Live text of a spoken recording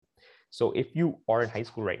So if you are in high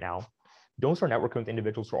school right now, don't start networking with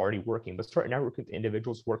individuals who are already working, but start networking with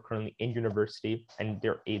individuals who are currently in university and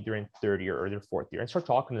they're either in third year or their fourth year, and start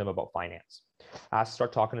talking to them about finance.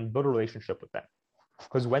 Start talking to them, build a relationship with them,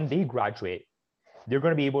 because when they graduate, they're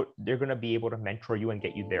going to be able to mentor you and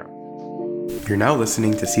get you there. You're now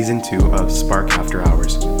listening to Season 2 of Spark After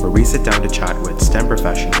Hours, where we sit down to chat with STEM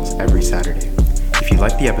professionals every Saturday. If you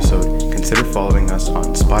like the episode, consider following us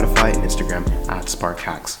on Spotify and Instagram at Spark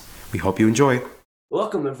Hacks. We hope you enjoy.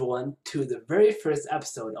 Welcome everyone to the very first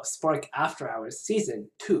episode of Spark After Hours Season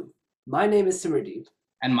 2. My name is Simardeep.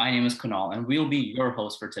 And my name is Kunal, and we'll be your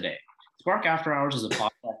host for today. Spark After Hours is a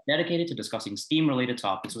podcast dedicated to discussing STEAM-related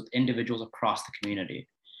topics with individuals across the community.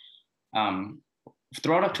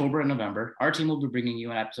 Throughout October and November, our team will be bringing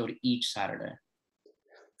you an episode each Saturday.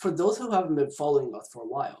 For those who haven't been following us for a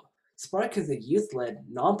while, Spark is a youth-led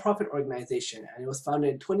nonprofit organization, and it was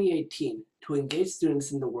founded in 2018 to engage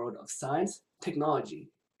students in the world of science, technology,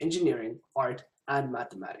 engineering, art, and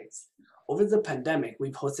mathematics. Over the pandemic,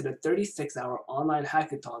 we've hosted a 36-hour online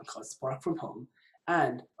hackathon called Spark from Home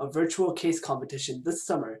and a virtual case competition this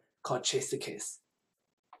summer called Chase the Case.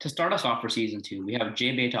 To start us off for Season 2, we have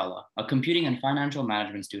Jay Baitala, a computing and financial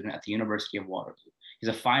management student at the University of Waterloo. He's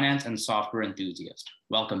a finance and software enthusiast.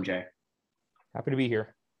 Welcome, Jay. Happy to be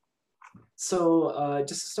here. So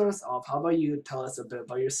just to start us off, how about you tell us a bit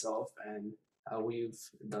about yourself and how we've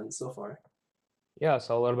done so far? Yeah,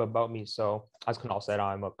 so a little bit about me. So as Kunal said,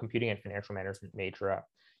 I'm a computing and financial management major at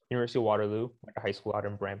University of Waterloo, went to high school out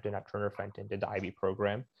in Brampton at Turner Fenton, did the IB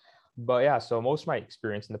program. But yeah, so most of my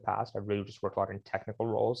experience in the past, I've really just worked a lot in technical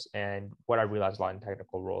roles. And what I realized a lot in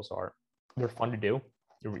technical roles are they're fun to do.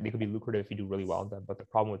 They could be lucrative if you do really well in them. But the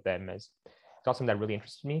problem with them is it's not something that really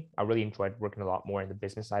interested me. I really enjoyed working a lot more in the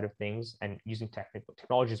business side of things and using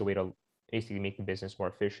technology as a way to basically make the business more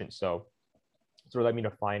efficient. So it sort of led me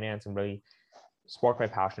to finance and really sparked my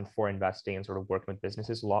passion for investing and sort of working with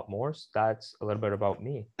businesses a lot more. So that's a little bit about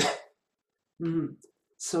me. Mm-hmm.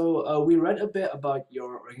 So we read a bit about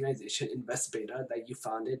your organization, InvestBeta, that you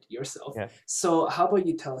founded yourself. Yeah. So how about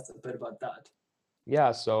you tell us a bit about that?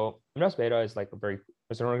 Yeah, so InvestBeta is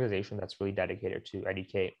it's an organization that's really dedicated to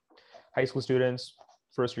educate high school students,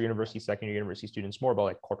 first year university, second year university students, more about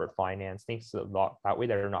like corporate finance, things a lot that way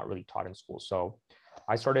that are not really taught in school. So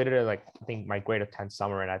I started it at I think my grade of 10th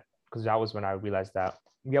summer, and because that was when I realized that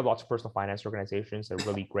we have lots of personal finance organizations that are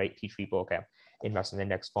really great, teach people, okay, invest in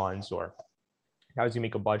index funds or how do you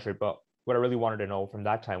make a budget. But what I really wanted to know from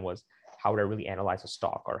that time was how would I really analyze a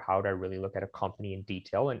stock, or how would I really look at a company in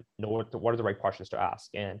detail and know what are the right questions to ask.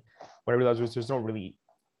 And what I realized was there's no really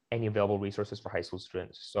any available resources for high school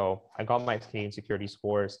students. So I got my Canadian security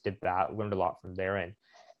scores, did that, learned a lot from there, and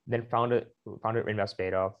then found it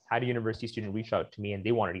InvestBeta. Had a university student reach out to me and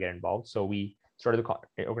they wanted to get involved. So we started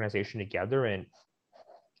the organization together, and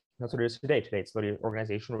that's what it is today. Today, it's literally an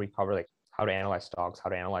organization where we cover like how to analyze stocks, how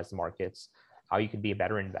to analyze the markets, how you can be a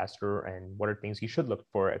better investor, and what are things you should look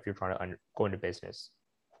for if you're trying to go into business.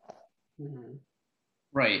 Mm-hmm.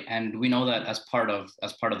 Right, and we know that as part of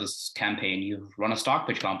this campaign, you've run a stock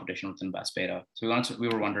pitch competition with InvestBeta. So we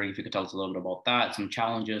were wondering if you could tell us a little bit about that, some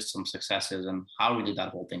challenges, some successes, and how really that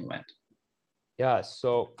whole thing went. Yeah,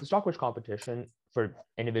 so the stock pitch competition, for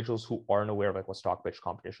individuals who aren't aware of like what stock pitch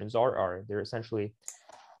competitions are they're essentially,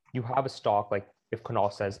 you have a stock, like if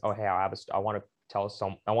Kunal says, oh hey, I want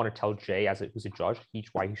to tell Jay who's a judge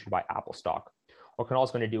why he should buy Apple stock. What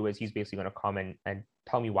Kunal's going to do is he's basically going to come and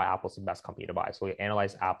tell me why Apple's the best company to buy. So we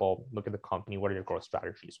analyze Apple, look at the company, what are their growth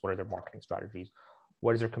strategies, what are their marketing strategies,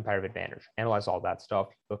 what is their competitive advantage, analyze all that stuff.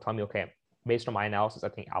 He'll tell me, okay, based on my analysis, I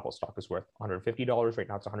think Apple stock is worth $150. Right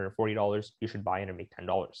now it's $140. You should buy in and make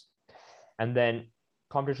 $10. And then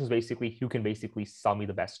competition is basically who can basically sell me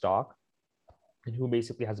the best stock and who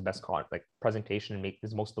basically has the best presentation and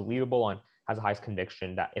is most believable and has the highest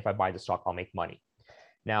conviction that if I buy the stock, I'll make money.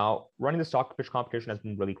 Now, running the stock pitch competition has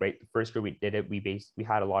been really great. The first year we did it, we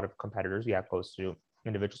had a lot of competitors. We had close to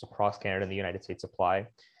individuals across Canada and the United States apply.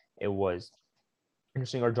 It was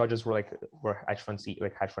interesting. Our judges were hedge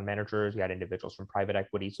fund managers. We had individuals from private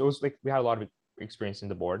equity. So it was we had a lot of experience in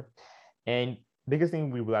the board. And the biggest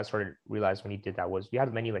thing we realized when he did that was we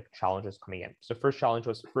had many challenges coming in. So first challenge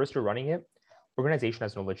was, first year running it, organization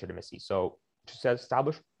has no legitimacy. So to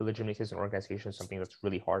establish the legitimacy as an organization is something that's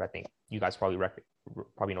really hard. I think you guys probably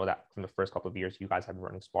know that from the first couple of years you guys have been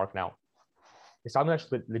running Spark now. Establishing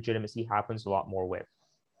that legitimacy happens a lot more with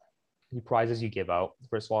the prizes you give out.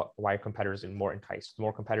 First of all, why are competitors more enticed? The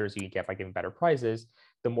more competitors you get by giving better prizes,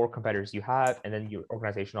 the more competitors you have, and then your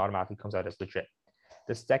organization automatically comes out as legit.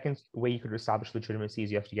 The second way you could establish legitimacy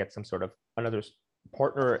is you have to get some sort of another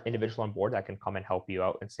partner individual on board that can come and help you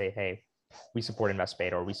out and say, hey, we support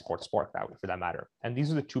InvestBeta or we support Spark that way for that matter. And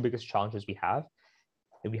these are the two biggest challenges we have.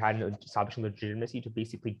 And we had in establishing legitimacy to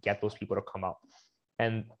basically get those people to come out.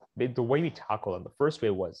 And the way we tackle them, the first way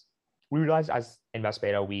was we realized as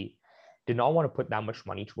InvestBeta, we did not want to put that much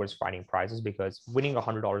money towards finding prizes because winning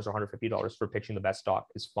 $100 or $150 for pitching the best stock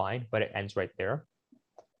is fine, but it ends right there.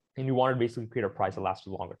 And you wanted to basically create a prize that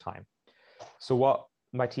lasted a longer time. So what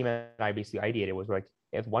my team and I basically ideated was like,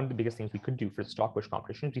 if one of the biggest things we could do for the stock pitch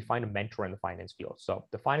competition is we find a mentor in the finance field. So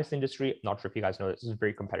the finance industry, not sure if you guys know, this is a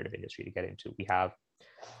very competitive industry to get into. We have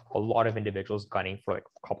a lot of individuals gunning for like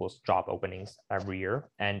a couple of job openings every year.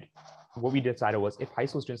 And what we decided was if high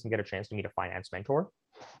school students can get a chance to meet a finance mentor,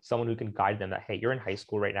 someone who can guide them that, hey, you're in high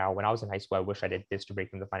school right now. When I was in high school, I wish I did this to break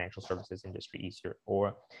into the financial services industry easier.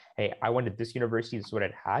 Or, hey, I went to this university, this is what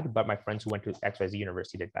it had, but my friends who went to XYZ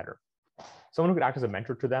university did better. Someone who could act as a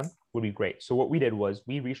mentor to them would be great. So what we did was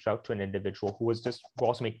we reached out to an individual who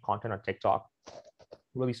also making content on TikTok,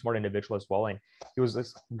 really smart individual as well. And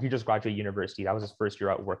he just graduated university. That was his first year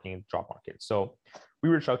out working in the job market. So we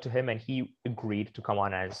reached out to him and he agreed to come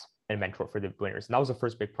on as a mentor for the winners. And that was the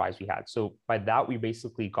first big prize we had. So by that, we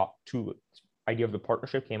basically got to idea of the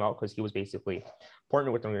partnership came out because he was basically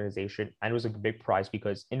partnered with an organization. And it was a big prize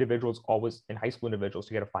because individuals always in high school individuals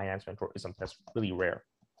to get a finance mentor is something that's really rare.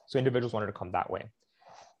 So individuals wanted to come that way.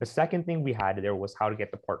 The second thing we had there was how to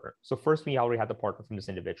get the partner. So first, we already had the partner from this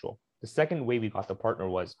individual. The second way we got the partner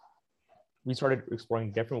was we started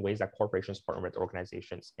exploring different ways that corporations partner with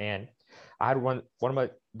organizations. And I had one of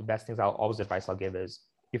the best things advice I'll give is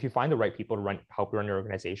if you find the right people to help you run your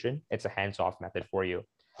organization, it's a hands-off method for you.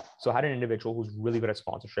 So I had an individual who's really good at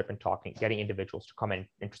sponsorship and getting individuals to come in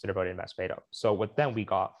interested about InvestBeta. So with them, we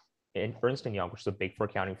got in Ernst & Young, which is a big four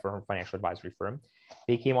accounting firm, financial advisory firm.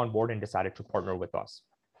 They came on board and decided to partner with us.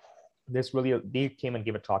 They came and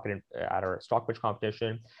gave a talk at our stock pitch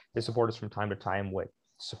competition. They support us from time to time with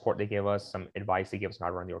support. They gave us some advice. They gave us how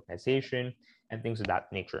to run the organization and things of that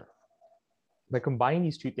nature. By combining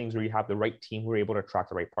these two things where you have the right team who are able to attract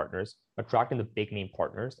the right partners, attracting the big name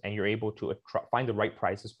partners, and you're able to find the right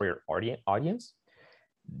prices for your audience,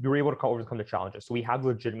 you're able to overcome the challenges. So we have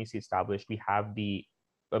legitimacy established. We have the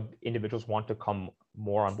individuals want to come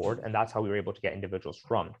more on board. And that's how we were able to get individuals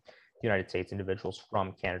from the United States, individuals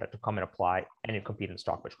from Canada to come and apply and compete in the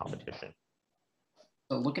stock pitch competition.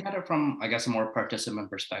 So looking at it from, I guess, a more participant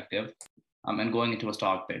perspective and going into a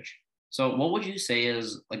stock pitch. So what would you say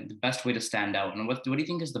is like the best way to stand out? And what do you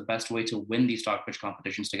think is the best way to win these stock pitch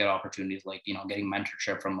competitions to get opportunities like, getting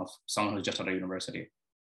mentorship from someone who's just out of university?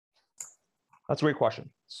 That's a great question.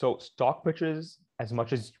 So stock pitches, as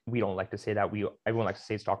much as we don't like to say that, everyone likes to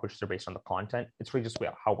say stock pitches are based on the content. It's really just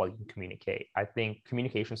how well you can communicate. I think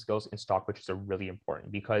communication skills in stock pitches are really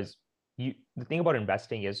important because the thing about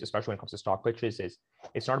investing is, especially when it comes to stock pitches, is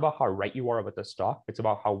it's not about how right you are about the stock. It's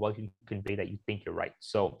about how well you can convey that you think you're right.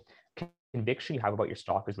 So conviction you have about your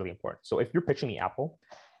stock is really important. So if you're pitching me Apple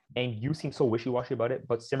and you seem so wishy-washy about it,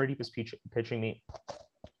 but Simmerdeep is pitching me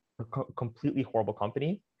a completely horrible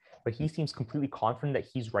company, but he seems completely confident that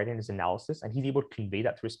he's right in his analysis and he's able to convey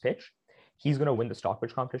that through his pitch, he's going to win the stock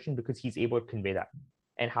pitch competition because he's able to convey that.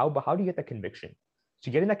 And how do you get that conviction?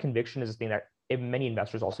 So getting that conviction is a thing that many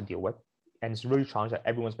investors also deal with. And it's really a challenge that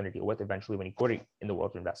everyone's going to deal with eventually when you go in the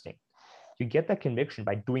world of investing. You get that conviction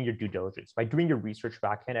by doing your due diligence, by doing your research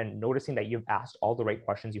backhand and noticing that you've asked all the right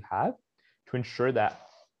questions you have to ensure that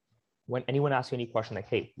when anyone asks you any question like,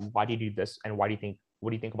 hey, why do you do this? And what do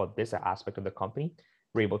you think about this aspect of the company?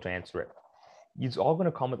 We're able to answer it. It's all going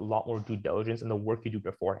to come with a lot more due diligence and the work you do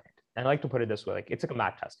beforehand. And I like to put it this way, like it's like a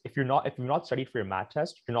math test. If you've not studied for your math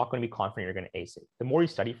test, you're not going to be confident you're going to ace it. The more you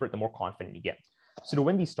study for it, the more confident you get. So to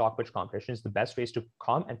win these stock pitch competitions, the best way is to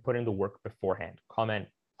come and put in the work beforehand. Come and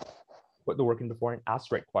put the work in beforehand, ask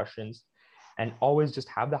the right questions, and always just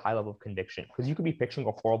have the high level of conviction. Because you could be pitching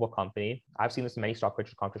a horrible company. I've seen this in many stock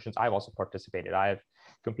pitch competitions. I've also participated. I've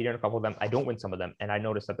competed in a couple of them. I don't win some of them. And I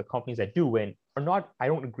noticed that the companies that do win are not, I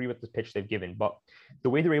don't agree with the pitch they've given, but the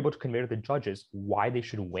way they're able to convey to the judges why they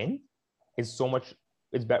should win is much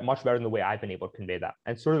better than the way I've been able to convey that.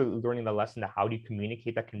 And sort of learning the lesson that how do you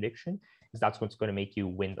communicate that conviction is that's what's going to make you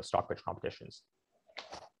win the stock pitch competitions.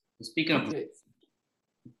 Speaking of,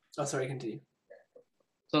 oh, sorry, continue.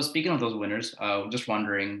 So speaking of those winners, just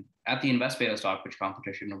wondering, at the InvestBeta stock pitch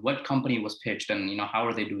competition, what company was pitched and, how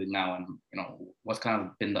are they doing now? And, what's kind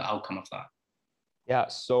of been the outcome of that? Yeah,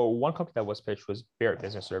 so one company that was pitched was Barrett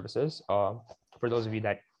Business Services. For those of you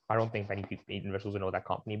that I don't think many individuals will know that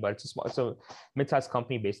company, but it's a mid-sized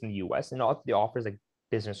company based in the US, and they offers like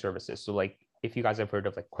business services. So like if you guys have heard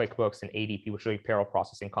of like QuickBooks and ADP, which are like payroll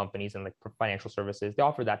processing companies and like financial services, they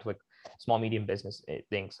offer that to like small, medium business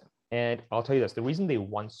things. And I'll tell you this, the reason they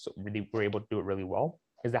really were able to do it really well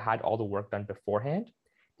is they had all the work done beforehand.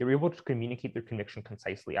 They were able to communicate their conviction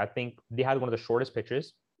concisely. I think they had one of the shortest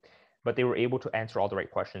pitches, but they were able to answer all the right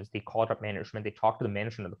questions. They called up management. They talked to the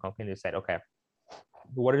management of the company. They said, okay,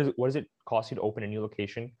 what does it cost you to open a new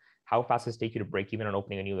location? How fast does it take you to break even on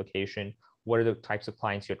opening a new location? What are the types of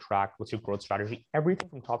clients you attract? What's your growth strategy? Everything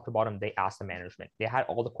from top to bottom, they asked the management. They had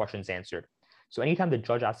all the questions answered. So anytime the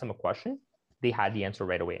judge asked them a question, they had the answer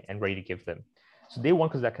right away and ready to give them. So they won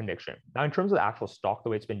because of that conviction. Now, in terms of the actual stock, the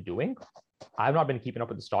way it's been doing, I've not been keeping up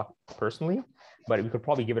with the stock personally, but we could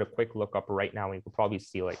probably give it a quick look up right now. And you could probably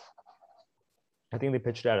see like, I think they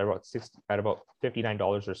pitched it at about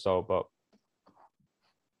 $59 or so, but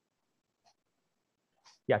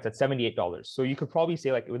yeah, it's at $78. So you could probably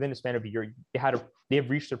say like within a span of a year, they have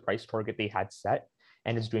reached their price target they had set,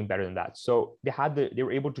 and it's doing better than that. So they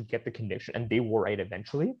were able to get the conviction, and they were right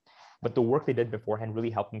eventually, but the work they did beforehand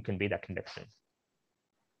really helped them convey that conviction.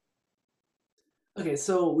 Okay,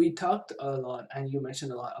 so we talked a lot, and you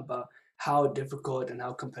mentioned a lot about how difficult and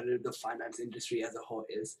how competitive the finance industry as a whole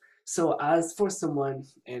is. So as for someone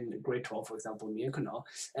in grade 12, for example, me and Kunal,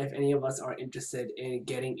 if any of us are interested in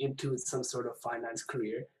getting into some sort of finance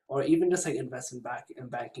career, or even just like investment back in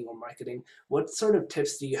banking or marketing, what sort of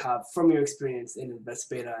tips do you have from your experience in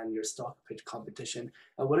InvestBeta and your stock pitch competition?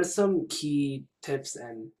 What are some key tips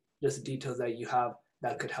and just details that you have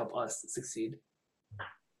that could help us succeed?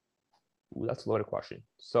 Ooh, that's a loaded question.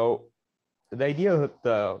 So the idea of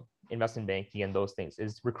the investment banking and those things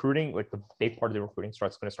is recruiting, like the big part of the recruiting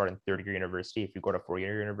going to start in third-year university if you go to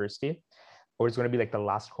four-year university, or it's going to be like the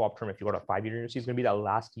last co-op term if you go to 5-year university. It's going to be that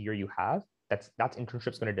last year you have. That's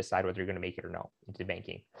internship's going to decide whether you're going to make it or no into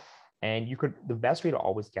banking. And the best way to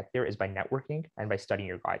always get there is by networking and by studying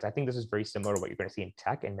your guides. I think this is very similar to what you're going to see in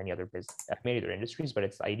tech and many other industries, but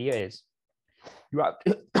the idea is you have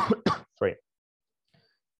sorry.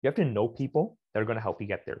 You have to know people that are going to help you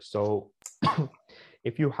get there. So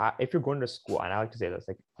if you're going to school, and I like to say this,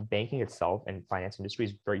 like banking itself and finance industry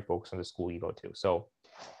is very focused on the school you go to. So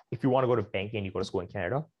if you want to go to banking and you go to school in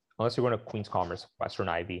Canada, unless you're going to Queen's Commerce, Western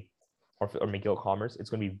Ivy, or McGill Commerce, it's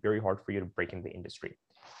going to be very hard for you to break into the industry.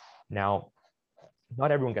 Now,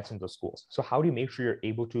 not everyone gets into those schools. So how do you make sure you're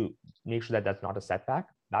able to make sure that that's not a setback?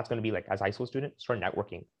 That's going to be like, as a high school student, start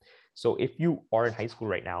networking. So if you are in high school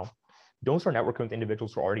right now, don't start networking with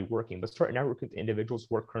individuals who are already working, but start networking with individuals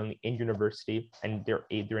who are currently in university and they're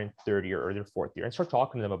in third year or their fourth year, and start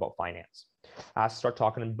talking to them about finance. Start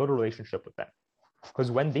talking to them, build a relationship with them.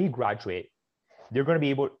 Because when they graduate, they're going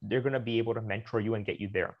to be able to mentor you and get you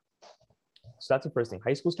there. So that's the first thing.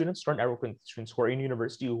 High school students, start networking with students who are in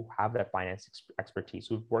university who have that finance expertise,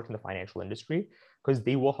 who've worked in the financial industry, because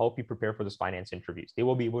they will help you prepare for those finance interviews. They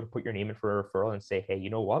will be able to put your name in for a referral and say, hey, you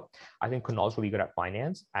know what? I think Kunal's really good at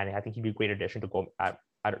finance, and I think he'd be a great addition to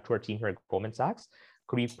our team here at Goldman Sachs.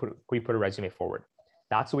 Could we put a resume forward?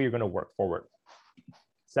 That's the way you're going to work forward.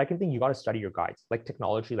 Second thing, you got to study your guides, like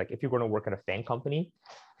technology. Like if you're going to work at a FANG company,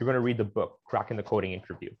 you're going to read the book, Cracking the Coding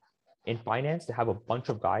Interview. In finance, they have a bunch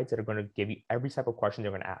of guides that are going to give you every type of question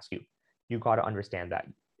they're going to ask you. You got to understand that.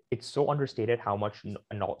 It's so understated how much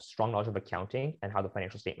strong knowledge of accounting and how the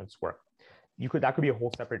financial statements work. That could be a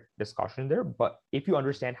whole separate discussion there, but if you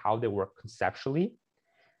understand how they work conceptually,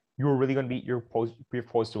 you're really going to be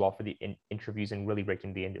posed to well for the interviews and really break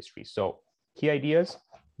into the industry. So key ideas: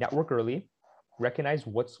 network early, recognize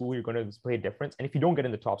what school you're going to play a difference. And if you don't get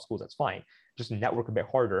in the top schools, that's fine. Just network a bit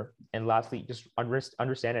harder. And lastly, just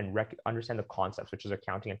understand understand the concepts, which is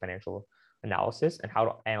accounting and financial analysis, and how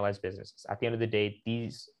to analyze businesses. At the end of the day,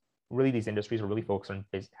 these industries are really focused on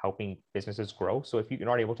helping businesses grow. So if you're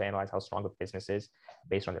not able to analyze how strong a business is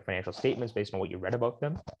based on their financial statements, based on what you read about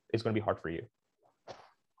them, it's going to be hard for you.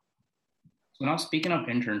 So now, speaking of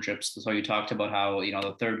internships, so you talked about how,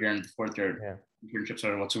 the third year and the fourth year internships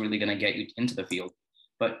are what's really going to get you into the field.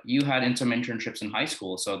 But you had some internships in high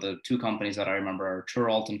school. So the two companies that I remember are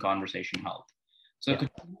Turalt and Conversation Health. So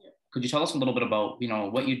could you tell us a little bit about,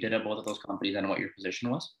 what you did at both of those companies and what your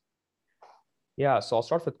position was? Yeah, so I'll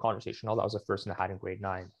start with Conversation Health. That was the first one I had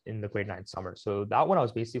in the grade 9 summer. So that one I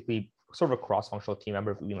was basically sort of a cross-functional team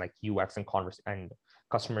member between like UX and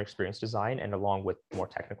customer experience design, and along with more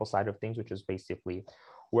technical side of things, which is basically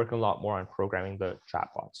working a lot more on programming the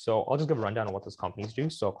chatbots. So I'll just give a rundown on what those companies do.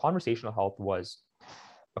 So Conversational Health was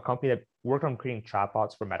a company that worked on creating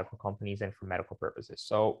chatbots for medical companies and for medical purposes.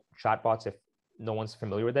 So chatbots, if no one's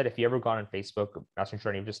familiar with it, if you ever gone on Facebook Messenger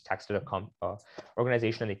and you just texted a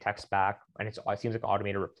organization and they text back and it seems like an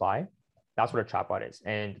automated reply, that's what a chatbot is.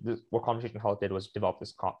 And what Conversational Health did was develop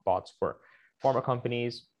this bots for pharma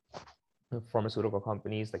companies, pharmaceutical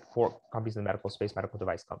companies, like for companies in the medical space, medical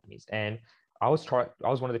device companies. And I was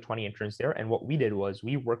one of the 20 interns there. And what we did was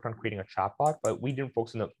we worked on creating a chatbot, but we didn't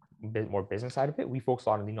focus on the bit more business side of it. We focused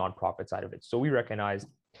on the nonprofit side of it. So we recognized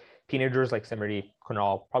teenagers like Simriti,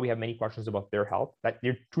 Kunal probably have many questions about their health that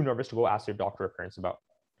they're too nervous to go ask their doctor or parents about.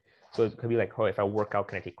 So it could be like, oh, if I work out,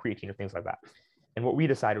 can I take creatine or things like that? And what we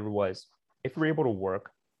decided was if we're able to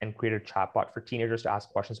work and create a chatbot for teenagers to ask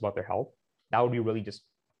questions about their health, that would be really just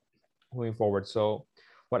moving forward. So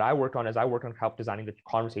what I worked on is I worked on help designing the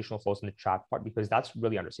conversational flows in the chatbot, because that's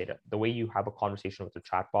really understated. The way you have a conversation with the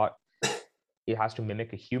chatbot, it has to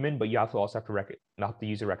mimic a human, but you also have to not the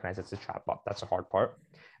user recognize it's a chatbot. That's the hard part.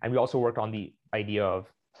 And we also worked on the idea of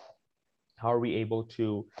how are we able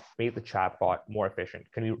to make the chatbot more efficient?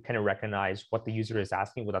 Can it recognize what the user is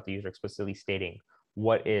asking without the user explicitly stating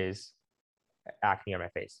what is acne on my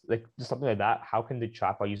face? Like just something like that. How can the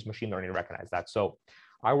chatbot use machine learning to recognize that? So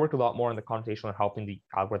I worked a lot more on the connotation and helping the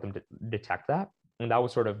algorithm detect that. And that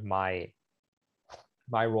was sort of my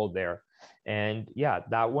role there. And yeah,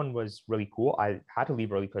 that one was really cool. I had to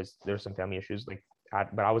leave early because there's some family issues,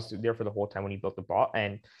 but I was there for the whole time when he built the bot.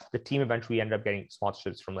 And the team eventually ended up getting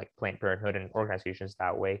sponsorships from like Planned Parenthood and organizations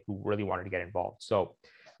that way who really wanted to get involved. So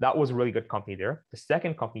that was a really good company there. The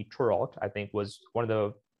second company, Turalt, I think was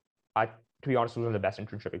to be honest, was one of the best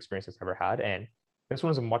internship experiences I've ever had. And this one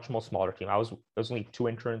was a much more smaller team. There was only 2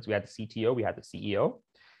 interns. We had the CTO, we had the CEO,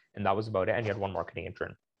 and that was about it. And you had 1 marketing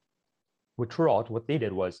intern. With Turalt, what they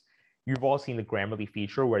did was, you've all seen the Grammarly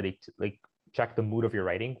feature where they check the mood of your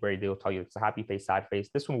writing, where they'll tell you it's a happy face, sad face.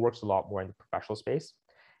 This one works a lot more in the professional space.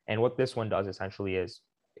 And what this one does essentially is,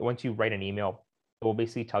 once you write an email, it will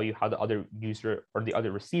basically tell you how the other user or the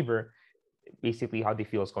other receiver, basically how they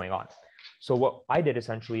feel is going on. So what I did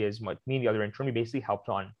essentially is me and the other intern, we basically helped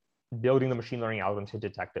on building the machine learning algorithm to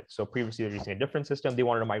detect it. So previously they're using a different system. They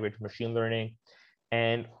wanted to migrate to machine learning.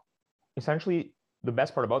 And essentially the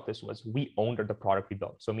best part about this was we owned the product we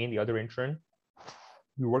built. So me and the other intern,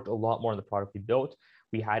 we worked a lot more on the product we built.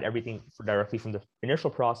 We had everything directly from the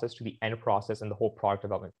initial process to the end process and the whole product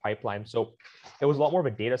development pipeline. So it was a lot more of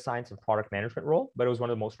a data science and product management role, but it was one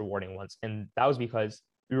of the most rewarding ones. And that was because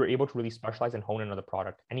we were able to really specialize and hone in on the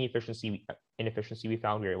product. Any inefficiency we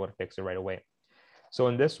found, we were able to fix it right away. So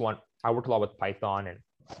in this one, I worked a lot with Python and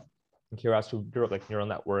Keras to build like neural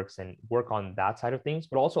networks and work on that side of things,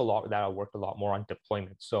 but also I worked a lot more on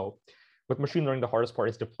deployment. So with machine learning, the hardest part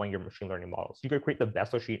is deploying your machine learning models. You could create the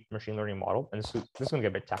best machine learning model, and this is going to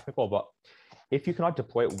get a bit technical, but if you cannot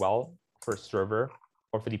deploy it well for a server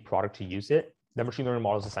or for the product to use it, the machine learning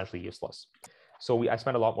model is essentially useless. So I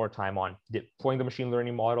spent a lot more time on deploying the machine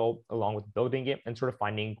learning model along with building it and sort of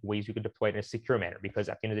finding ways you could deploy it in a secure manner, because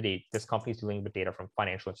at the end of the day, this company is dealing with data from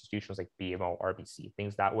financial institutions like BMO, RBC,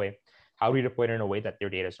 things that way. How do we deploy it in a way that their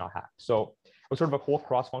data is not hacked? So it was sort of a whole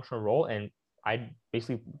cross-functional role, and I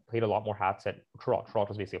basically played a lot more hats at Turalt. Turalt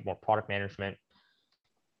was basically more product management,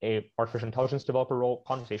 a artificial intelligence developer role.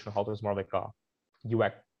 Conversational Health was more like a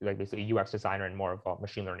UX, like basically a UX designer and more of a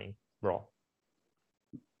machine learning role.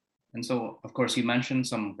 And so, of course, you mentioned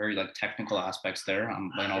some very like technical aspects there,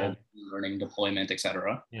 learning, deployment,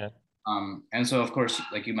 etc. Yeah. And so, of course,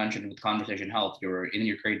 like you mentioned with Conversation Health, you were in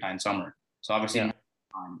your grade 9 summer. So obviously,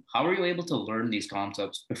 how were you able to learn these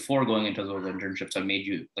concepts before going into those internships that made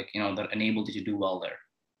you that enabled you to do well there?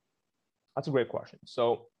 That's a great question.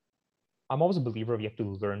 So I'm always a believer of you have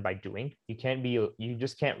to learn by doing. You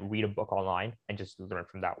just can't read a book online and just learn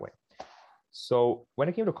from that way. So when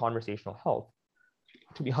it came to Conversational Health,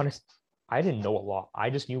 to be honest, I didn't know a lot. I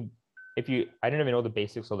just knew I didn't even know the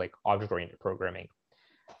basics of like object-oriented programming.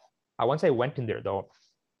 Once I went in there though,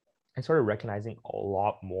 I started recognizing a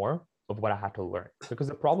lot more of what I had to learn. Because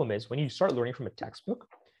the problem is when you start learning from a textbook,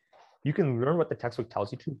 you can learn what the textbook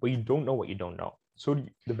tells you to, but you don't know what you don't know. So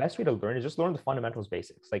the best way to learn is just learn the fundamentals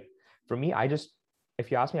basics. Like for me,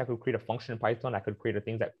 if you ask me, I could create a function in Python, I could create a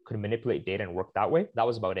thing that could manipulate data and work that way. That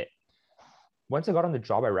was about it. Once I got on the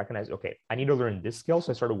job, I recognized, okay, I need to learn this skill.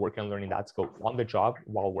 So I started working on learning that skill on the job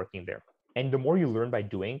while working there. And the more you learn by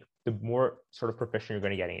doing, the more sort of proficient you're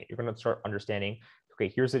going to get in it. You're going to start understanding, okay,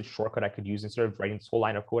 here's a shortcut I could use. Instead of writing this whole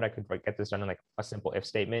line of code, I could get this done in like a simple if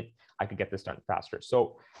statement. I could get this done faster.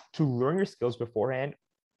 So to learn your skills beforehand,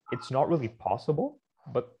 it's not really possible,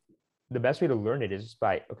 but the best way to learn it is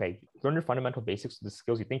by, learn your fundamental basics of the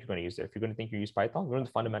skills you think you're going to use there. If you're going to think you use Python, learn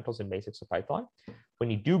the fundamentals and basics of Python. When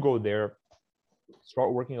you do go there,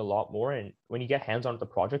 start working a lot more. And when you get hands-on with the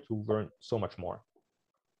project, you learn so much more.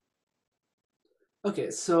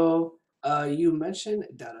 Okay, so You mentioned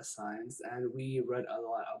data science, and we read a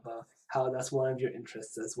lot about how that's one of your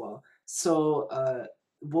interests as well. So,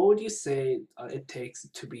 what would you say it takes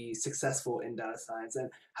to be successful in data science, and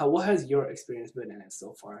what has your experience been in it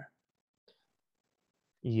so far?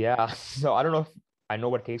 Yeah. So I don't know if I know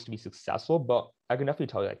what it takes to be successful, but I can definitely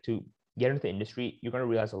tell you like to get into the industry, you're going to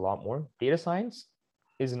realize a lot more. Data science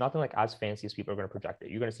is nothing like as fancy as people are going to project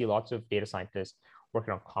it. You're going to see lots of data scientists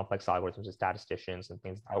working on complex algorithms as statisticians and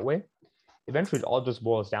things that way. Eventually, it all just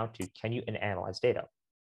boils down to can you analyze data?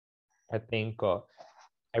 I think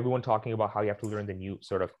everyone talking about how you have to learn the new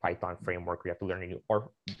sort of Python framework, you have to learn a new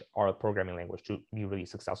or programming language to be really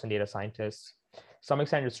successful in data scientists. To some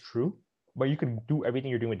extent, it's true, but you can do everything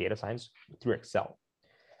you're doing with data science through Excel.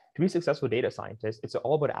 To be a successful data scientist, it's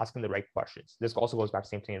all about asking the right questions. This also goes back to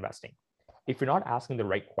same thing investing. If you're not asking the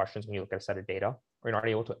right questions when you look at a set of data, or you're not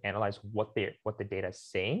able to analyze what the data is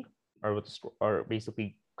saying, or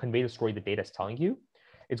basically convey the story the data is telling you,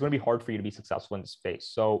 it's going to be hard for you to be successful in this space.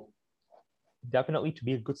 So definitely to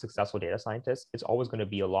be a good successful data scientist, it's always going to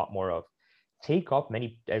be a lot more of take up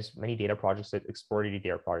as many data projects, exploratory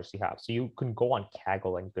data projects you have. So you can go on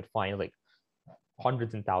Kaggle and you could find like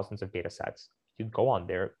hundreds and thousands of data sets. You go on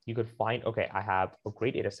there, you could find, okay, I have a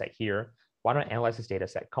great data set here. Why don't I analyze this data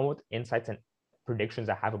set, come with insights and predictions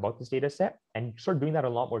I have about this data set, and start doing that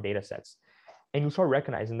on a lot more data sets. And you start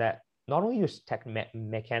recognizing that not only just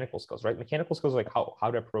mechanical skills, right? Mechanical skills like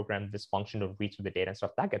how to program this function to read through the data and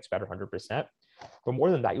stuff, that gets better 100%. But more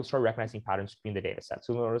than that, you'll start recognizing patterns between the data sets.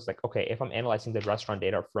 So you'll notice like, okay, if I'm analyzing the restaurant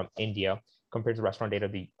data from India compared to restaurant data,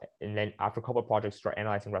 and then after a couple of projects, start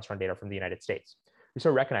analyzing restaurant data from the United States, you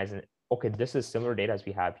start recognizing, okay, this is similar data as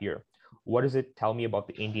we have here. What does it tell me about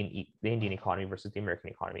the Indian economy versus the American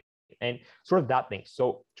economy? And sort of that thing.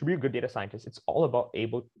 So to be a good data scientist, it's all about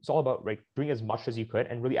like doing as much as you could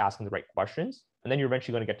and really asking the right questions. And then you're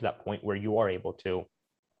eventually going to get to that point where you are able to,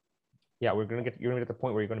 you're going to get to the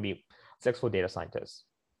point where you're going to be a successful data scientist.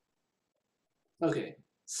 Okay,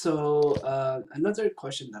 so another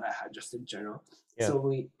question that I had just in general. Yeah.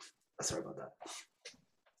 So sorry about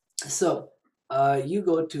that. So you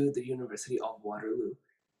go to the University of Waterloo.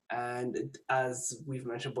 And as we've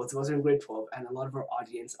mentioned, both of us are in grade 12, and a lot of our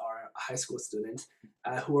audience are high school students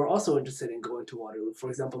who are also interested in going to Waterloo, for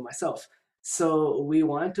example, myself. So we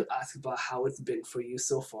wanted to ask about how it's been for you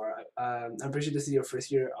so far. I'm pretty sure this is your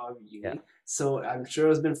first year of uni, Yeah. so I'm sure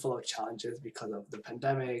it's been full of challenges because of the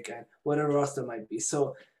pandemic and whatever else there might be.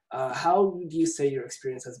 So how do you say your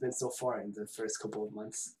experience has been so far in the first couple of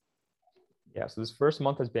months? Yeah, so this first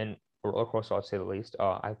month has been a roller coaster, I'll say the least.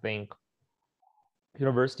 I think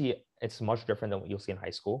university, it's much different than what you'll see in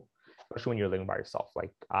high school, especially when you're living by yourself.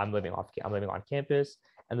 Like I'm living on campus,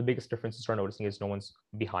 and the biggest difference you start noticing is no one's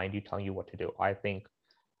behind you telling you what to do. I think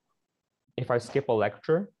if I skip a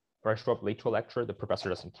lecture or I show up late to a lecture, the professor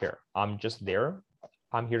doesn't care. I'm just there.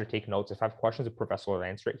 I'm here to take notes. If I have questions, the professor will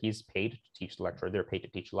answer it. He's paid to teach the lecture. They're paid to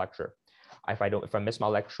teach the lecture. If I miss my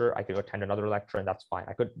lecture, I could attend another lecture, and that's fine.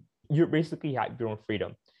 You basically have your own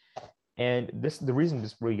freedom. And the reason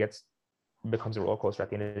this really becomes a roller coaster at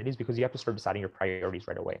the end of the day is because you have to start deciding your priorities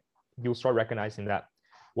right away. You'll start recognizing that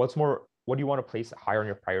what do you want to place higher on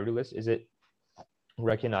your priority list? Is it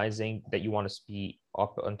recognizing that you want to be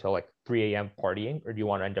up until like 3 a.m. partying, or do you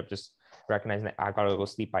want to end up just recognizing that I gotta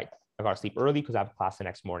sleep early because I have class the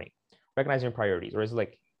next morning? Recognizing your priorities. Or is it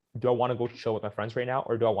like, do I want to go chill with my friends right now,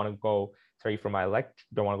 or do I want to go study for my do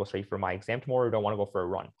I want to go study for my exam tomorrow, or do I want to go for a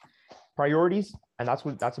run? Priorities, and that's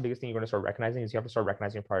the biggest thing you're going to start recognizing is you have to start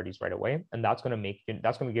recognizing your priorities right away, and that's going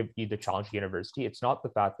to give you the challenge of university. It's not the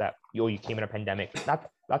fact that you came in a pandemic.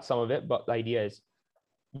 That's some of it, but the idea is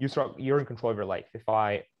you're in control of your life. If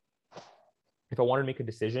I wanted to make a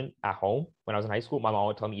decision at home when I was in high school, my mom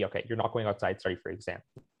would tell me, okay, you're not going outside to study for exam.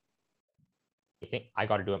 I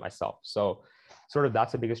got to do it myself. So sort of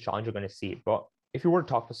that's the biggest challenge you're going to see. But if you were to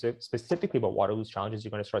talk specifically about Waterloo's challenges,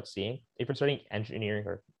 you're going to start seeing, if you're studying engineering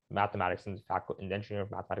or mathematics in the engineering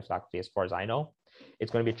or mathematics faculty, as far as I know,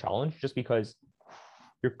 it's going to be a challenge just because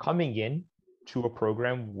you're coming in to a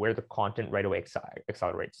program where the content right away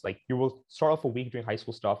accelerates. Like you will start off a week doing high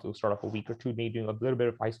school stuff. You'll start off a week or two maybe doing a little bit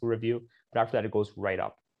of high school review, but after that it goes right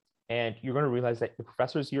up. And you're going to realize that the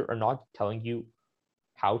professors here are not telling you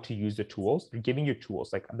how to use the tools. They're giving you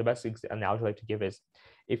tools. Like the best analogy I like to give is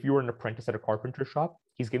if you were an apprentice at a carpenter shop,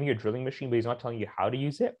 he's giving you a drilling machine, but he's not telling you how to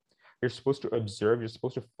use it. You're supposed to observe. You're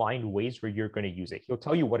supposed to find ways where you're going to use it. He'll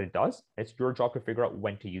tell you what it does. And it's your job to figure out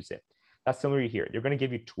when to use it. That's similar here. They're going to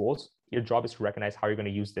give you tools. Your job is to recognize how you're going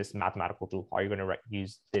to use this mathematical tool, how you're going to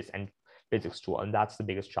use this and physics tool. And that's the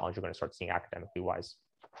biggest challenge you're going to start seeing academically wise.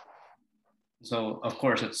 So of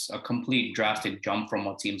course it's a complete drastic jump from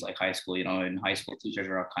what seems like high school. In high school, teachers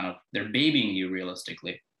are they're babying you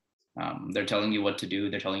realistically. They're telling you what to do.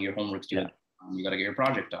 They're telling you your homework's due. Yeah. You got to get your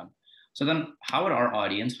project done. So then how would our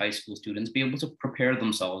audience, high school students, be able to prepare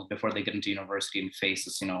themselves before they get into university and face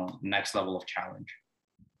this, next level of challenge?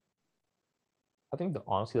 I think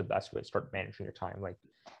honestly the best way to start managing your time, like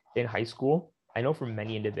in high school, I know for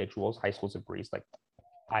many individuals, high school's a breeze. Like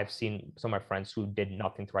I've seen some of my friends who did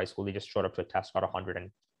nothing through high school. They just showed up to a test, got 100,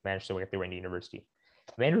 and managed to get they were in university.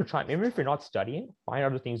 Manage your time. Even if you're not studying, find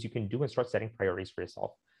other things you can do and start setting priorities for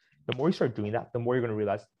yourself. The more you start doing that, the more you're going to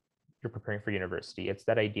realize you're preparing for university. It's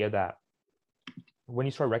that idea that when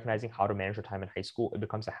you start recognizing how to manage your time in high school, it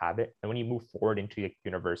becomes a habit. And when you move forward into like,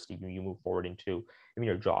 university, you move forward into even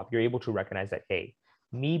your job, you're able to recognize that, hey,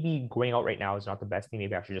 maybe going out right now is not the best thing.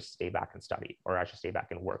 Maybe I should just stay back and study, or I should stay back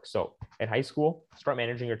and work. So in high school, start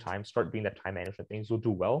managing your time, start doing that time management things, you'll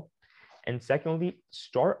do well. And secondly,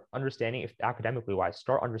 start understanding, if academically wise,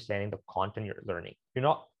 start understanding the content you're learning.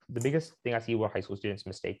 The biggest thing I see with high school students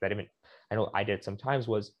mistake that even I know I did sometimes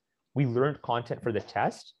was we learned content for the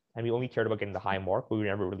test and we only cared about getting the high mark, but we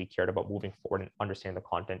never really cared about moving forward and understanding the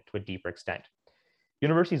content to a deeper extent.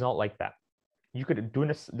 University is not like that. You could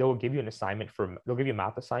they'll give you an assignment they'll give you a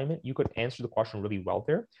math assignment. You could answer the question really well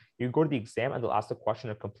there. You go to the exam and they'll ask the question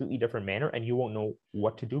in a completely different manner and you won't know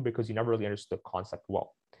what to do because you never really understood the concept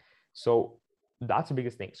well. So that's the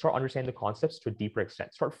biggest thing. Start understanding the concepts to a deeper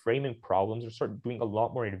extent. Start framing problems or start doing a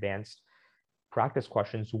lot more advanced practice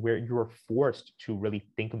questions where you're forced to really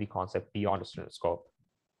think of the concept beyond a certain scope.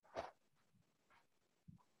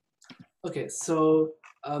 Okay, so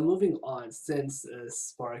moving on, since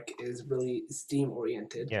Spark is really STEAM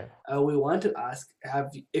oriented, Yeah. We want to ask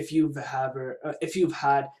if you've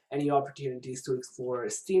had any opportunities to explore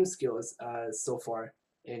STEAM skills so far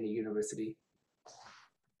in university.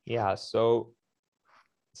 Yeah, so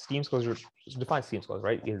STEAM skills, define STEAM skills,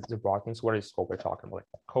 right? Is the broad things. What is scope we're talking about? Like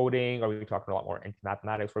coding? Are we talking a lot more into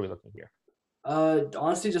mathematics? What are we looking here?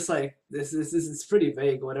 Honestly, just like this is pretty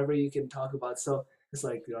vague. Whatever you can talk about. So it's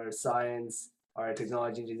like our science, our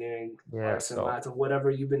technology, engineering, arts and math, or whatever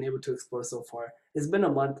you've been able to explore so far. It's been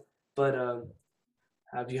a month, but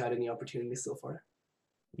have you had any opportunities so far?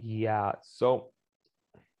 Yeah, so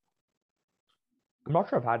I'm not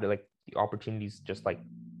sure I've had like the opportunities just like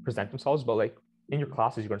present themselves, but like in your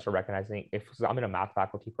classes, you're going to start recognizing I'm in a math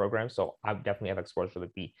faculty program, so I definitely have exposure to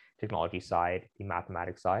like the technology side, the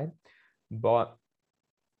mathematics side. But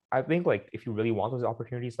I think like if you really want those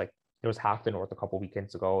opportunities, like there was Half the North a couple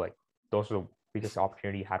weekends ago, like those are the biggest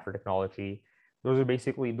opportunity you had for technology. Those are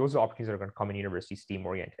opportunities that are going to come in university STEAM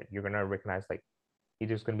oriented. You're going to recognize like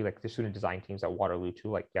there's going to be like the student design teams at Waterloo too.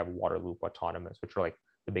 Like you have Waterloo Autonomous, which are like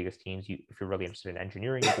the biggest teams. If you're really interested in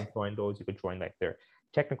engineering, you could join those. You could join like their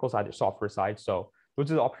technical side, their software side. So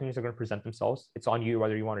those are the opportunities that are going to present themselves. It's on you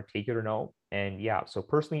whether you want to take it or no. And yeah, so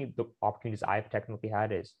personally, the opportunities I've technically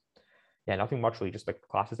had is nothing much really, just like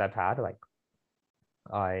classes I've had. Like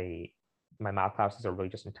my math classes are really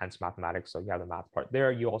just intense mathematics. So you have the math part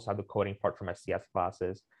there. You also have the coding part for my CS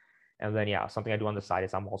classes. And then, something I do on the side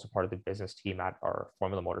is I'm also part of the business team at our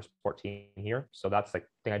Formula Motorsport team here. So that's like the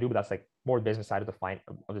thing I do, but that's like more business side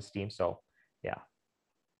of this team. So yeah.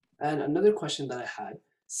 And another question that I had.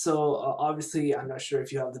 So obviously, I'm not sure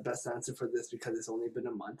if you have the best answer for this because it's only been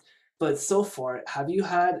a month. But so far, do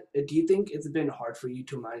you think it's been hard for you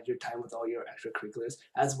to manage your time with all your extracurriculars,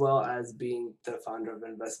 as well as being the founder of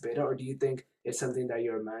Invest Beta, or do you think it's something that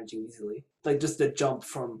you're managing easily? Like just the jump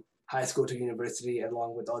from high school to university,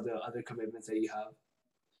 along with all the other commitments that you have.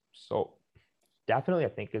 So definitely, I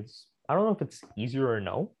think I don't know if it's easier or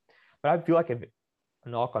no, but I feel like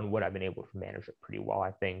knock on wood, I've been able to manage it pretty well.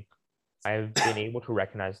 I think I've been able to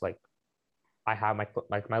recognize like I have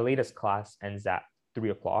my latest class ends at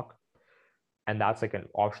 3:00, and that's like an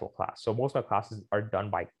optional class. So most of my classes are done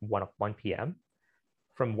by 1 p.m.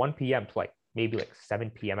 From 1 p.m. to like maybe like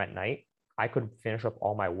 7 p.m. at night, I could finish up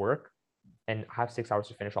all my work and have 6 hours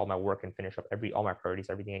to finish all my work and finish up all my priorities,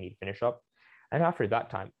 everything I need to finish up. And after that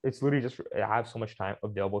time, it's literally just I have so much time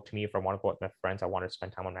available to me. If I want to go with my friends, I want to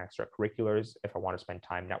spend time on my extracurriculars. If I want to spend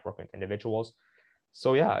time networking with individuals.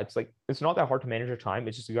 So yeah, it's like it's not that hard to manage your time.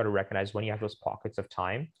 It's just you got to recognize when you have those pockets of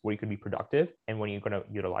time where you can be productive and when you're going to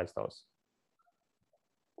utilize those.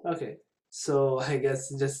 Okay, so I guess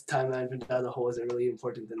just time management as a whole is a really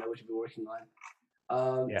important thing that we should be working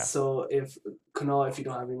on. So if Kunal, if you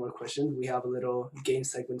don't have any more questions, we have a little game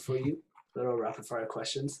segment for you, little rapid fire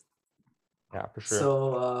questions. Yeah, for sure.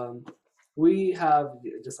 So we have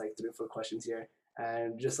just like 3 or 4 questions here,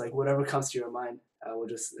 and just like whatever comes to your mind, we'll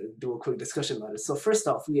just do a quick discussion about it. So first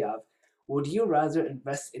off, we have, would you rather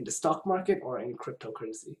invest in the stock market or in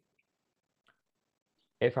cryptocurrency?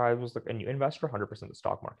 If I was like a new investor, 100% the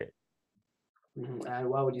stock market. And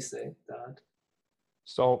why would you say that?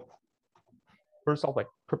 So first off, like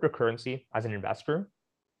cryptocurrency as an investor,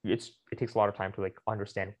 it takes a lot of time to like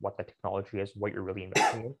understand what the technology is, what you're really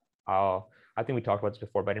investing in. I think we talked about this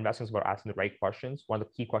before, but investing is about asking the right questions. One of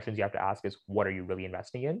the key questions you have to ask is, what are you really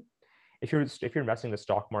investing in? If you're investing in the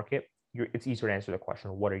stock market, it's easier to answer the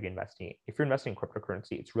question, what are you investing in? If you're investing in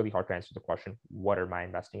cryptocurrency, it's really hard to answer the question, what am I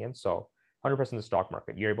investing in? So 100% the stock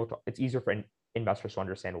market, it's easier for investors to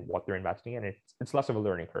understand what they're investing in. It's less of a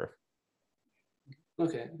learning curve.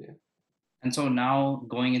 Okay. Yeah. And so now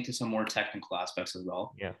going into some more technical aspects as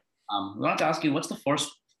well. Yeah. We wanted to ask you, what's the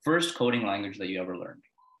first coding language that you ever learned?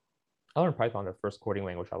 I learned Python, the first coding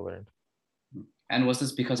language I learned. And was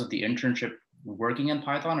this because of the internship working in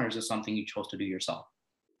Python, or is this something you chose to do yourself?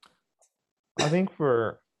 I think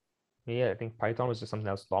for me, I think Python was just something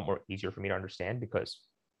that was a lot more easier for me to understand because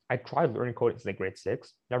I tried learning code since like grade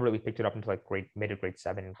 6, never really picked it up until like mid to grade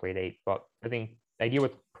 7 and grade 8. But I think the idea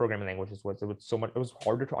with programming languages was it was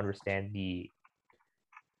harder to understand the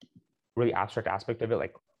really abstract aspect of it.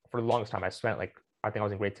 Like for the longest time, I think I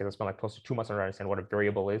was in grade 6, I spent like close to 2 months on understand what a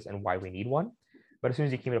variable is and why we need one. But as soon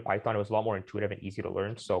as you came into Python, it was a lot more intuitive and easy to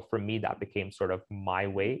learn. So for me, that became sort of my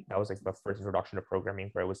way. That was like the first introduction to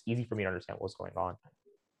programming where it was easy for me to understand what was going on.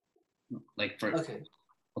 Like Okay.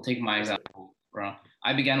 I'll take my example.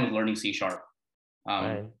 I began with learning C#.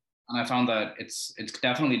 And I found that it's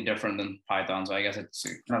definitely different than Python. So I guess it's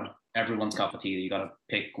kind of everyone's cup of tea. You got to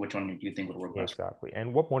pick which one you think would work best. Exactly.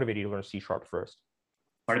 And what motivated you to learn C# first?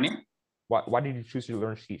 Pardon me? Why did you choose to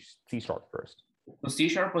learn C# first? So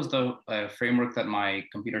C# was the framework that my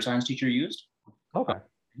computer science teacher used. Okay.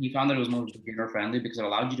 He found that it was more beginner friendly because it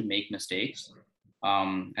allowed you to make mistakes.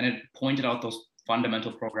 And it pointed out those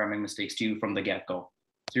fundamental programming mistakes to you from the get-go.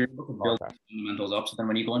 So you're able to build fundamentals up. So then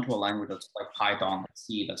when you go into a language that's like Python,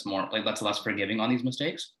 C, that's more like that's less forgiving on these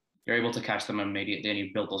mistakes, you're able to catch them immediately and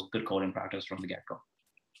you build those good coding practice from the get-go.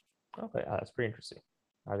 Okay, that's pretty interesting.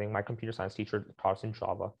 I think my computer science teacher taught us in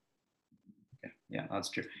Java. Okay. Yeah, that's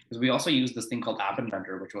true. Because we also use this thing called App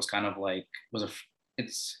Inventor, which was kind of like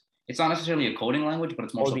it's not necessarily a coding language, but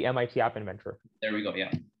it's more the MIT App Inventor. There we go.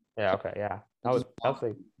 Yeah. Yeah. Okay. Yeah. That's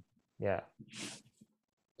like, yeah.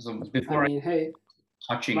 So before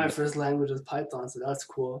touching my first language was Python, so that's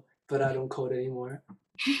cool. But I don't code anymore.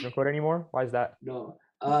 You don't code anymore? Why is that? No.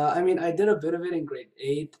 I mean, I did a bit of it in grade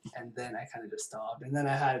 8, and then I kind of just stopped. And then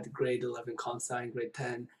I had grade 11 comp sci in grade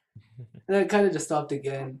 10, and then I kind of just stopped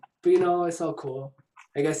again. But it's all cool.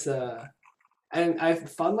 I guess. And I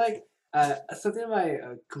found like something my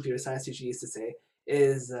computer science teacher used to say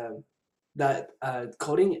is that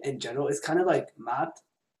coding in general is kind of like math,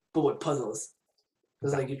 but with puzzles.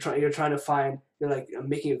 It's like you're trying to find, you're like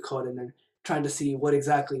making a code and then trying to see what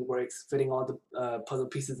exactly works, fitting all the puzzle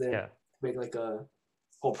pieces in, to make like a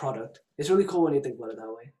whole product. It's really cool when you think about it that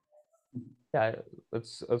way. Yeah,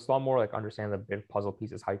 it's a lot more like understand the big puzzle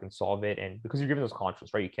pieces, how you can solve it, and because you're given those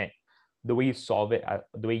constraints, right? You can't, the way you solve it,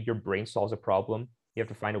 the way your brain solves a problem, you have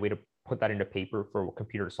to find a way to put that into paper for a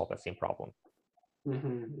computer to solve that same problem.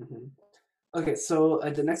 Okay, so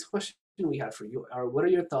the next question we have for you are, what are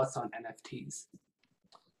your thoughts on NFTs?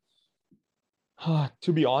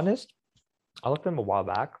 To be honest, I looked at them a while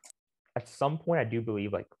back. At some point, I do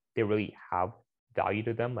believe like they really have value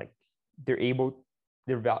to them. Like they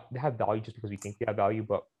have value just because we think they have value,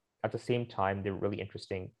 but at the same time, they're really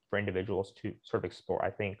interesting for individuals to sort of explore. I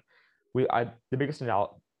think the biggest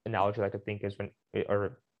analogy I could think is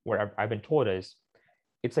where I've been told is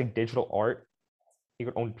it's like digital art. You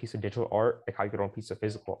could own a piece of digital art, like how you could own a piece of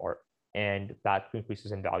physical art, and that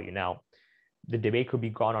increases in value. Now, the debate could be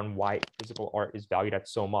gone on why physical art is valued at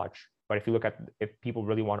so much. But if you look at if people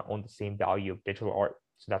really want to own the same value of digital art,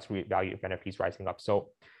 so that's the value of NFTs rising up. So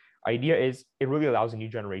idea is it really allows a new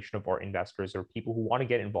generation of art investors or people who want to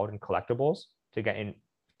get involved in collectibles to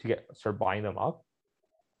start buying them up.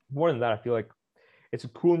 More than that, I feel like it's a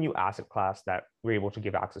cool new asset class that we're able to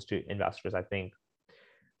give access to investors. I think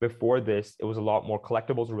before this, it was a lot more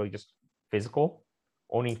collectibles were really just physical.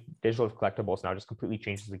 Owning digital collectibles now just completely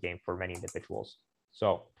changes the game for many individuals.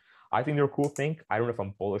 So I think they're a cool thing. I don't know if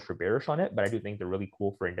I'm bullish or bearish on it, but I do think they're really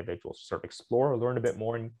cool for individuals to sort of explore or learn a bit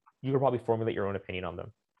more, and you can probably formulate your own opinion on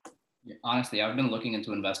them. Yeah, honestly, I've been looking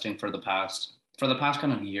into investing for the past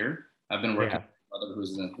kind of year. I've been working with a brother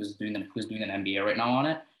who's doing an MBA right now on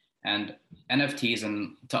it. And NFTs,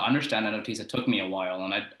 and to understand NFTs, it took me a while.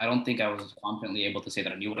 And I don't think I was confidently able to say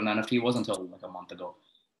that I knew what an NFT was until like a month ago.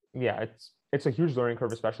 yeah, it's a huge learning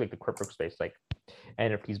curve, especially like the crypto space, like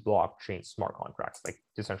NFTs, blockchain, smart contracts, like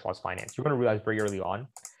decentralized finance. You're going to realize very early on,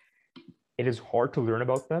 it is hard to learn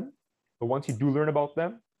about them, but once you do learn about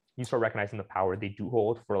them, you start recognizing the power they do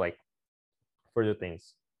hold for like further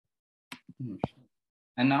things.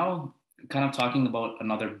 And now, kind of talking about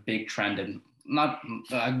another big trend in not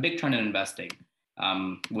a big trend in investing,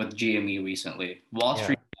 with GME recently, Wall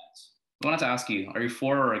Street bets. I wanted to ask you, are you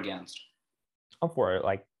for or against? I'm for it.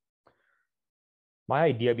 Like, my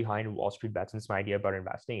idea behind Wall Street bets, and it's my idea about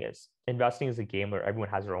investing is a game where everyone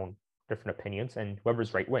has their own different opinions, and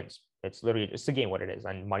whoever's right wins. It's literally just a game, what it is,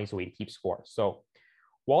 and money's a way to keep score. So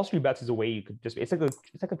Wall Street bets is a way you could just, it's like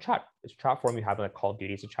a chat. It's a chat forum you have in like Call of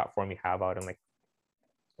Duty. It's a chat forum you have out in like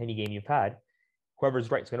any game you've had.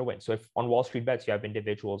 Whoever's right is going to win. So if on Wall Street bets, you have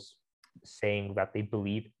individuals saying that they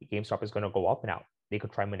believe GameStop is going to go up and out. They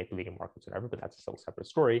could try manipulating markets or whatever, but that's a still separate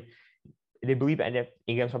story. They believe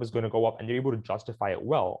GameStop is going to go up and they're able to justify it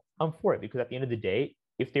well. I'm for it, because at the end of the day,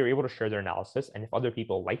 if they're able to share their analysis and if other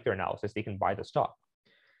people like their analysis, they can buy the stock.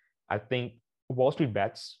 I think Wall Street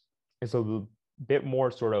bets is a bit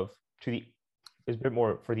more sort of is a bit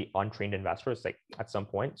more for the untrained investors, like at some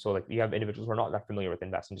point. So like you have individuals who are not that familiar with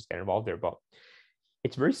investing, just get involved there. But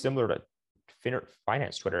it's very similar to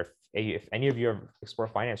finance Twitter. If any of you have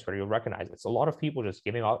explored finance Twitter, you'll recognize it's a lot of people just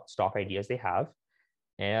giving out stock ideas they have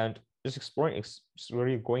and just exploring, just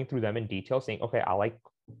really going through them in detail, saying, okay, I like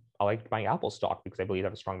buying Apple stock because I believe they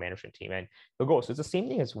have a strong management team, and they'll go. So it's the same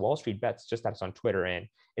thing as Wall Street bets, just that it's on Twitter, and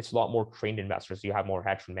it's a lot more trained investors. You have more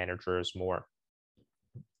hedge fund managers, more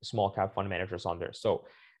small cap fund managers on there. So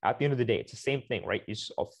at the end of the day, it's the same thing, right? You're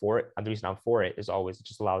just for it. And the reason I'm for it is always it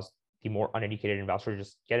just allows the more uneducated investor to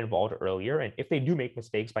just get involved earlier. And if they do make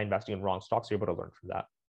mistakes by investing in wrong stocks, you're able to learn from that.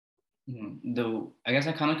 I guess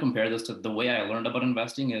I kind of compare this to the way I learned about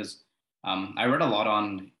investing is I read a lot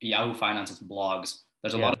on Yahoo Finance's blogs.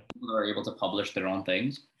 There's a lot of people that are able to publish their own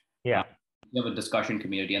things. Yeah. You have a discussion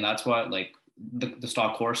community, and that's what like the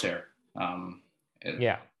Stock Corsair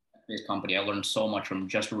based company. I learned so much from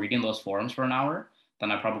just reading those forums for an hour than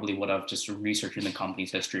I probably would have just researching the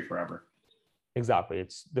company's history forever. Exactly.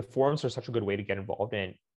 The forums are such a good way to get involved,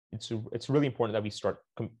 and it's really important that we start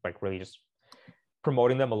like really just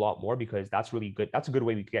promoting them a lot more, because that's really good. That's a good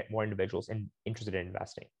way we can get more individuals interested in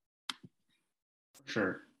investing.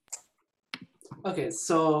 Sure. Okay,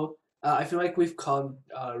 so I feel like we've come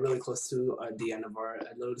really close to the end of our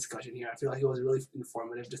little discussion here. I feel like it was really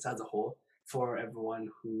informative just as a whole for everyone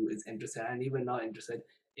who is interested and even not interested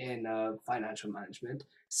in financial management.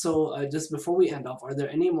 So just before we end off, are there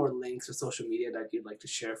any more links or social media that you'd like to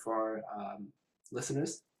share for our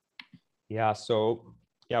listeners? Yeah, so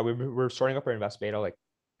we're starting up our Invest Beta, like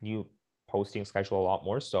new posting schedule a lot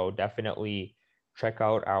more. So definitely check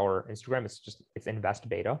out our Instagram. It's Invest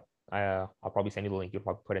Beta. I'll probably send you the link. You'll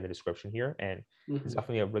probably put in the description here, and it's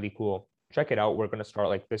definitely a really cool. Check it out. We're going to start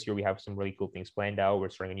like this year. We have some really cool things planned out. We're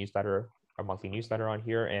starting a newsletter, our monthly newsletter on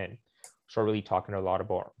here, and start really talking a lot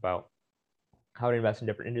about how to invest in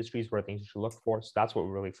different industries, what are things you should look for. So that's what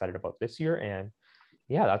we're really excited about this year. And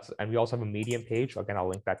and we also have a Medium page. Again, I'll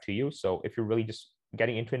link that to you. So if you're really just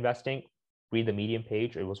getting into investing, read the Medium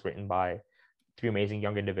page. It was written by 3 amazing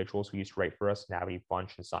young individuals who used to write for us, Natalie,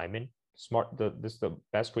 Bunch, and Simon. This is the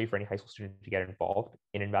best way for any high school student to get involved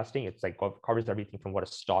in investing. It's like covers everything from what a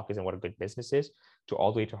stock is and what a good business is, to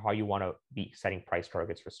all the way to how you want to be setting price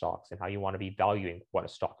targets for stocks and how you want to be valuing what a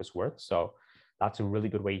stock is worth. So that's a really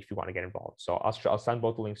good way if you want to get involved. So I'll send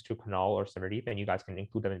both the links to Kunal or Simardeep, and you guys can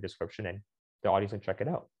include them in the description, and the audience can check it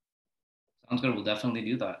out. Sounds good. We'll definitely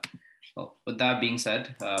do that. Well, with that being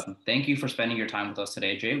said, thank you for spending your time with us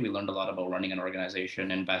today, Jay. We learned a lot about running an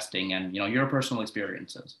organization, investing, and your personal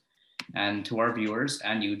experiences. And to our viewers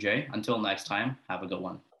and you, Jay, until next time, have a good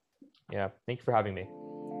one. Yeah, thank you for having me.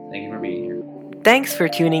 Thank you for being here. Thanks for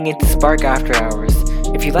tuning in to Spark After Hours.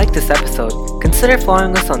 If you like this episode, consider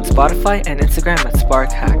following us on Spotify and Instagram at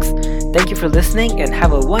Spark Hacks. Thank you for listening and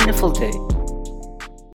have a wonderful day.